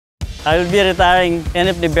I will be retiring end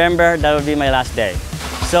of November. That will be my last day.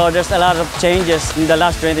 So there's a lot of changes in the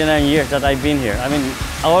last 29 years that I've been here. I mean,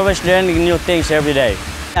 I'm always learning new things every day.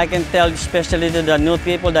 I can tell, especially to the new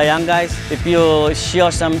people, the young guys, if you show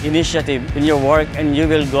some initiative in your work, and you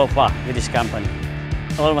will go far with this company.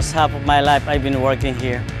 Almost half of my life I've been working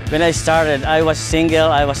here. When I started, I was single.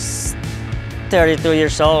 I was 32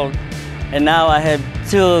 years old, and now I have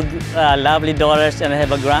two lovely daughters, and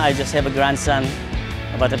I just have a grandson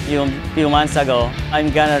about a few months ago. I'm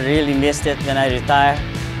gonna really miss it when I retire,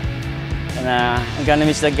 and I'm gonna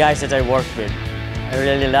miss the guys that I work with. I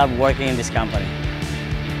really love working in this company.